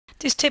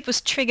This tip was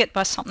triggered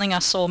by something I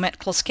saw Matt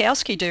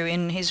Kloskowski do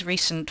in his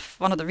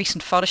one of the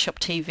recent Photoshop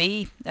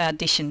TV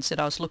editions that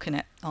I was looking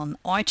at on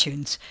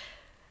iTunes.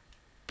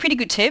 Pretty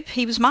good tip.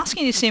 He was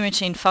masking this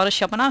image in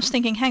Photoshop and I was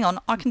thinking, hang on,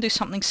 I can do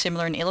something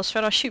similar in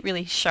Illustrator. I should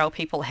really show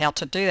people how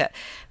to do that.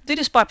 Do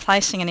this by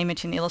placing an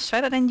image in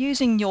Illustrator and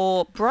using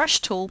your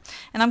brush tool,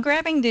 and I'm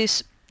grabbing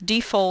this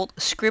default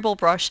scribble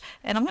brush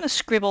and I'm going to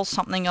scribble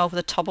something over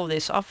the top of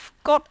this. I've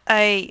got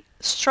a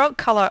stroke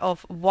color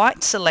of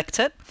white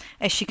selected,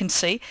 as you can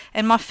see,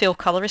 and my fill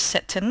color is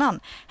set to none.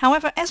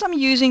 However, as I'm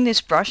using this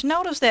brush,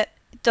 notice that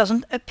it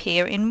doesn't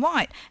appear in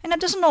white, and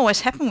that doesn't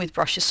always happen with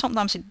brushes.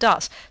 Sometimes it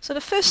does. So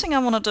the first thing I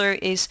want to do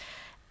is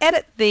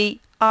edit the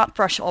art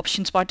brush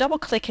options by double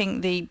clicking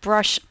the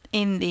brush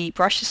in the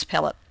brushes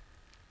palette.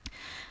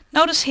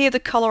 Notice here the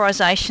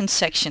colorization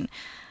section.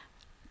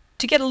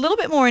 To get a little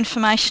bit more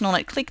information on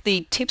it, click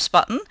the tips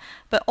button,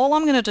 but all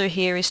I'm going to do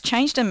here is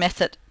change the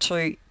method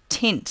to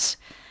tints.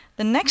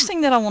 The next thing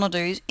that I want to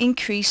do is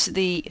increase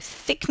the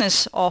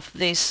thickness of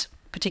this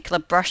particular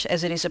brush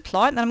as it is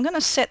applied, and I'm going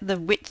to set the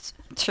width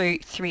to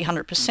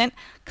 300%,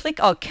 click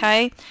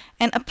OK,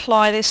 and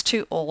apply this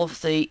to all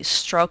of the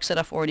strokes that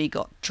I've already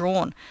got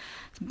drawn.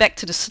 Back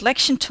to the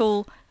selection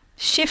tool,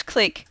 shift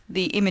click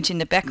the image in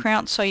the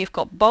background so you've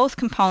got both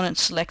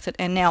components selected,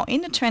 and now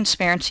in the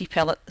transparency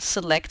palette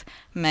select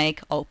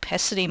make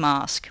opacity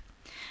mask.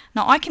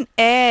 Now I can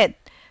add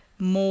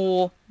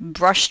more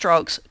brush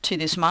strokes to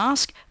this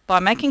mask by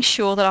making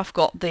sure that I've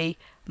got the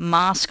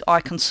mask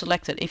icon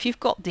selected. If you've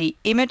got the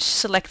image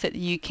selected,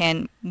 you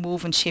can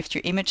move and shift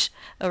your image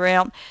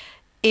around.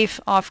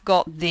 If I've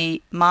got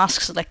the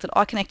mask selected,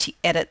 I can actually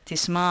edit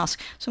this mask.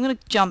 So I'm going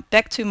to jump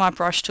back to my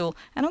brush tool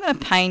and I'm going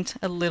to paint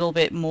a little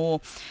bit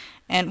more.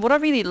 And what I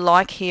really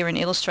like here in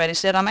Illustrator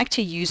is that I'm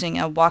actually using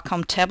a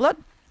Wacom tablet,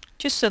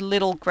 just a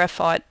little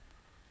graphite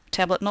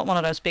tablet, not one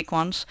of those big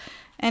ones.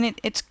 And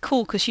it's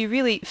cool because you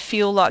really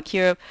feel like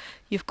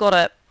you've got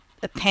a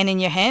pen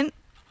in your hand,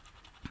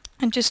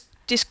 and just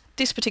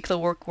this particular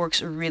work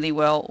works really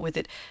well with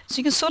it. So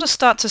you can sort of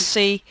start to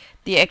see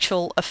the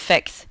actual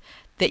effect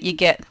that you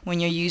get when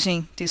you're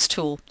using this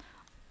tool.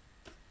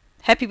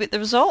 Happy with the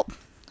result?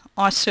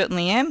 I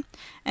certainly am.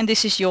 And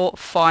this is your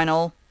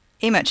final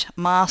image,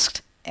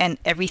 masked and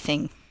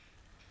everything.